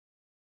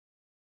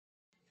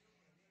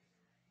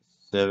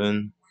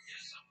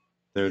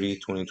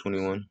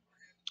7/30/2021,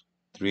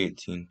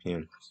 3:18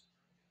 p.m.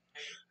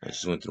 I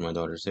just went through my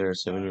daughter's hair,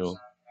 7-year-old.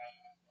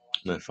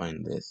 I'm gonna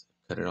find this,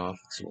 cut it off,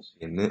 it's supposed to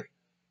be a knit.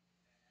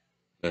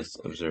 Let's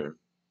observe.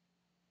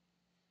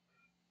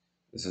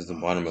 This is the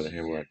bottom of the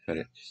hair where I cut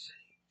it,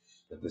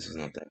 but this is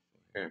not that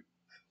hair.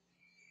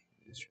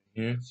 This right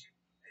here,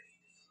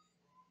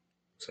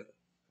 it's a fucking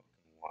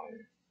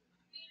wire.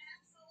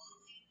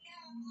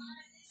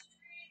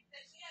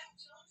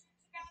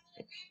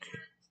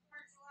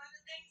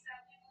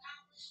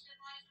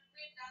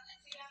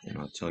 And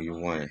I'll tell you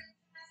why.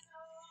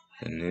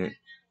 The knit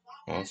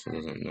also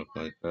doesn't look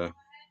like a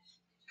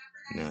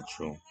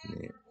natural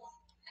knit.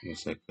 It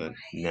looks like a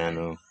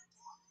nano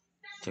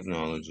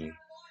technology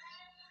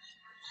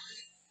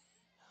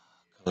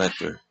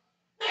collector.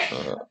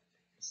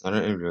 It's not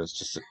an embryo, it's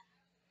just a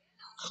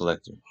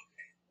collector.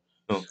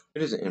 No,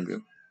 it is an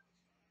embryo,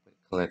 but it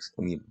collects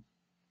amoeba.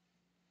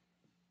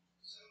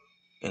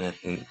 And I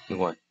think,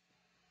 what?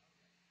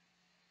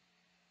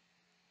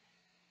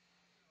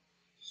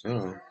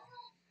 So,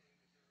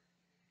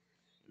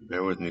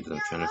 bear with me because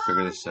I'm trying to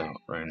figure this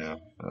out right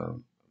now.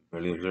 I'm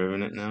really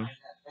observing it now.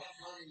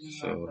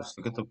 So, let's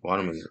look at the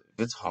bottom of it. If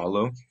it's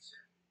hollow,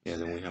 yeah,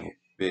 then we have a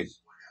big,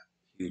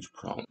 huge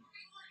problem.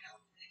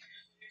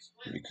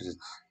 Because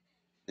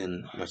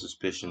then my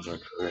suspicions are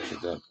correct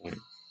at that point.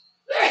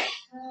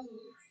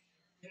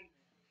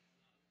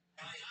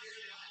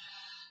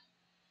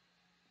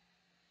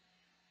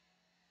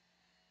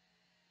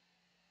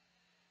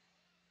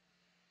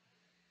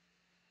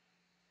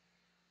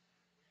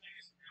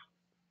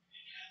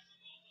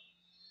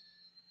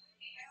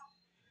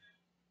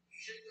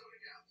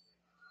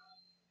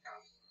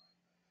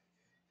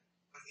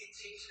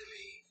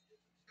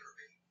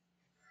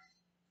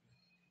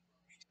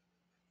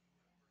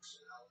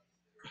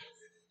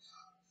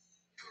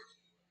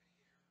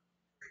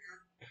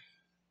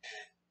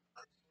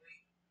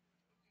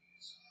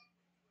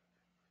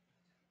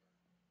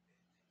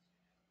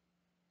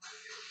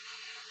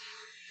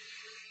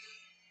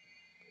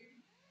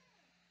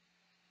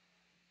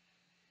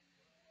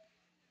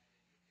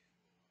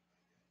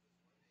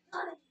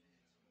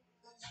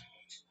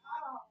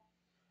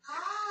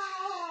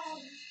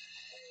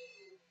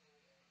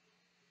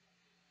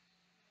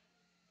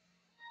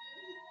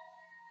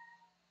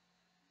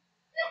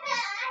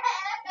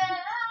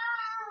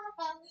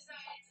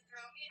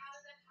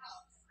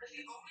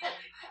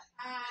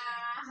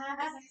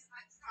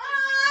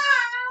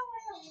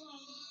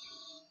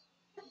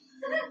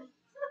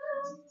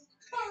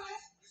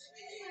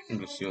 You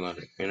can see a lot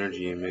of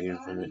energy emitting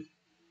from it.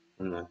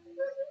 From the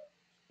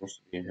supposed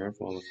to be a hair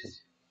follicle.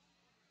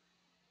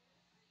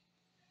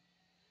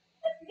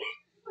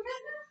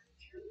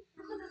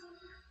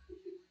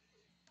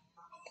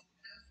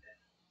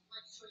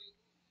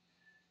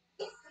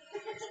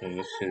 So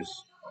this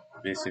is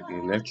basically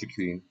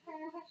electrocuting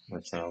my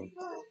child.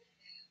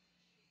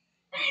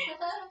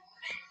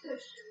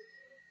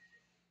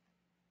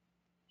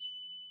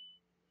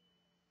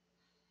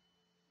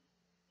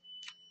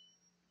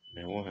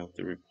 And I will have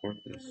to report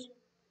this.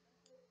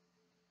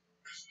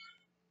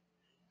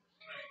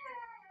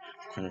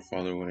 What kind of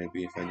father would I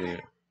be if I did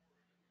it?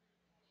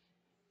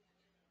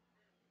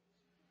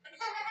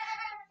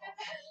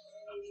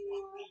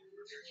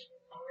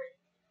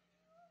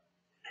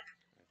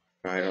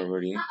 Tried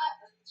already.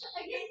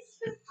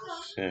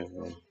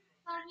 Several.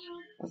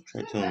 I've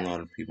tried telling a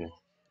lot of people.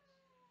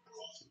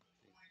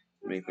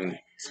 Make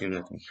me seem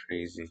like I'm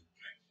crazy.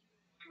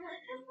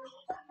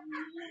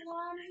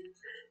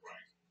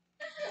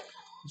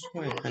 That's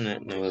why I kind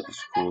of know that the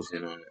school's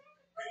in on it.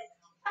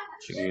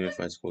 Chico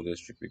Unified School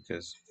District,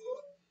 because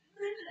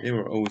they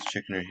were always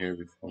checking her hair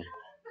before.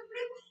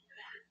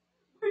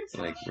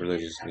 Like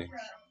religiously.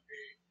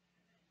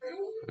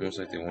 Almost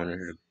like they wanted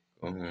her to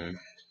go home.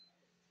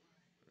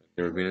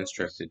 They were being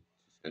instructed to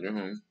send her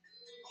home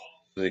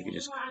so they could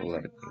just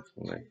collect and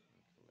collect.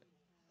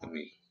 I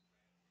mean,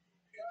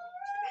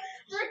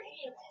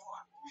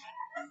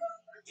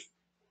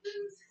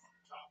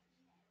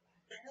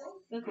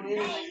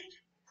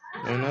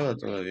 no, nada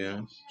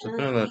todavía. Yo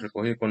apenas las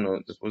recogí cuando,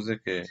 después de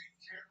que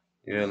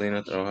iba a Elena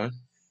a trabajar.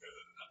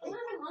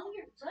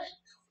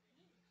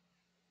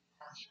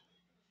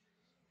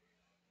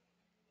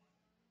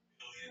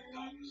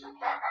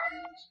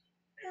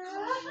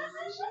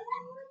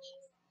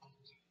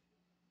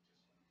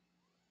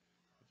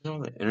 You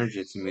know the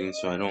energy it's emitting,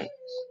 so I don't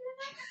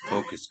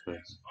focus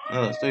correctly.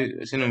 Nada, estoy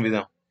haciendo un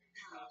video.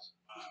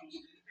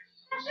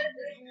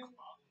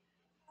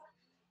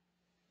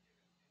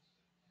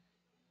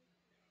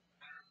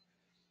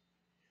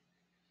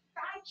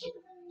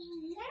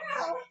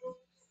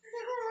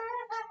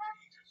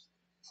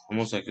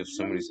 Almost like if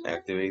somebody's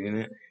activating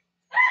it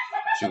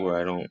to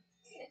where I don't,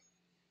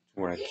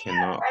 where I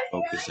cannot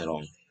focus at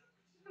all.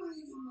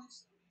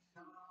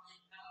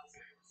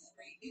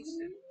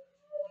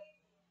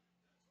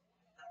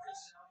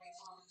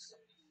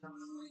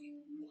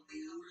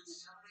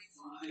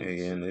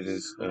 Again, it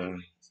is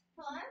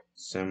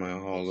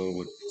semi-hollow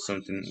with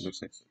something that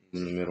looks like something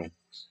in the middle.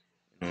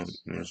 I'm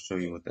gonna show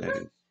you what that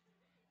is.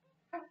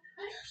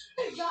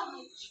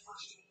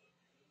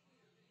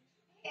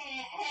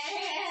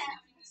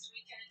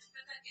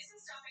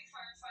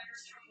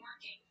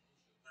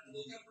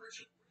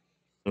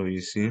 So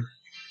you see,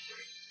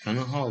 kind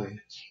of hollow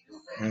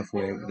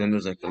halfway, but then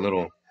there's like a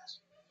little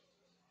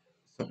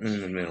something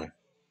in the middle.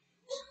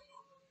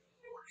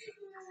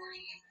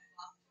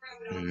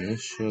 And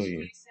let's show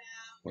you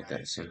what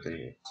that something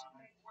is.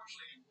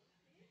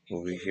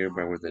 Over here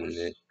by where the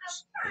knit,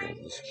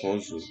 the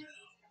supposed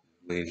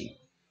lady,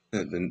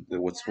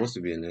 what's supposed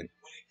to be a knit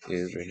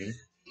is right here.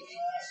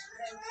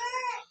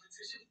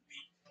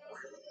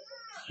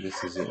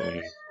 This is it right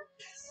here.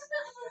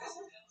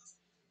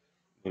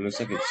 It looks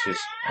like it's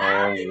just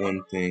all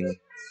one thing.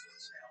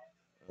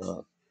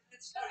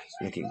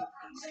 Making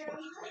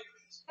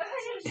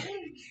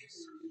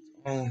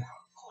all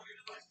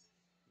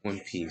one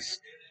piece.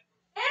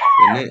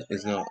 The knit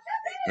is not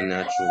a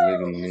natural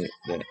living knit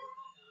that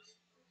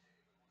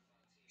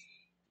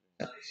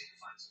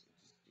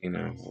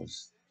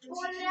was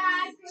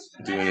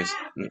doing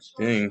its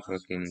thing,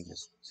 fucking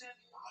just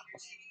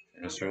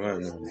trying to survive.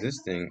 Now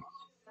this thing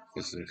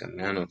is like a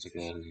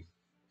nanotechnology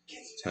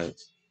type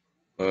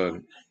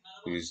bug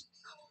who's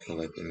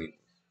collecting.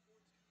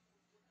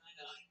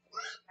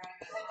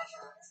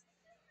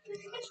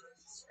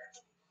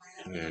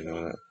 Yeah, I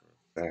know that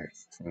for a fact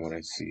from what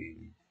I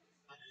see.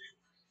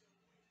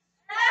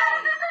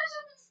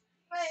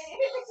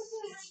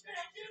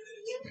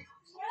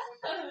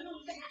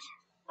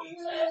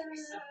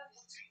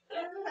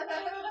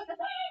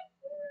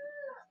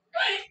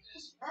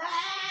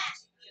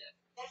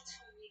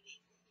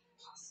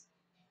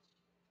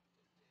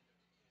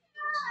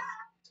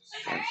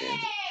 Okay.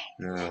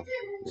 Now,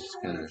 this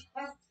kind of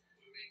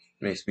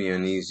makes me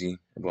uneasy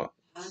about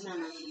a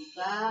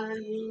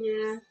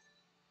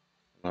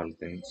lot of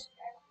things.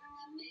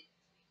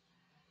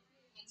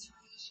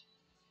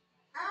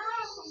 I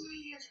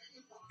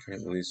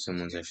can't believe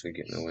someone's actually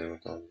getting away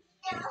with all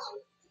this.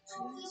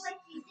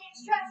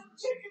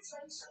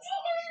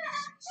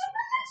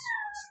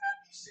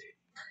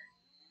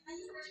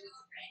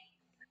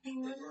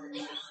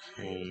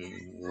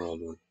 World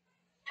would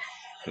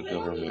the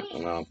government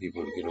allow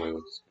people to get away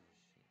with this?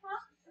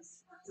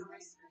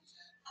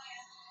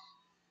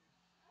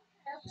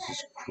 This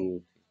is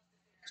cruelty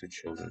to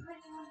children.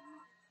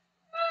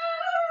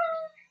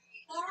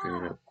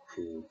 Straight up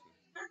cruelty.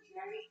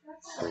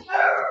 For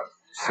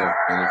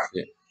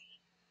self-benefit,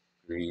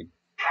 greed.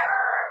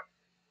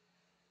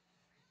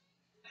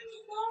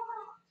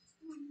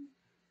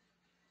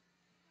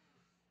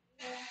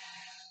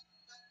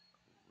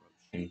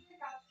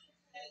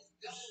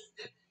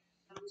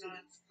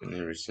 In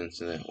every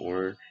sense of that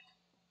word.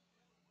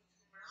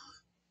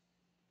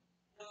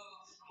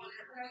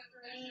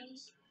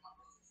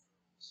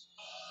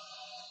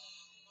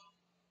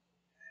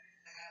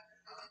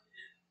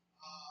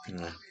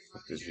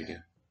 Fuck this video.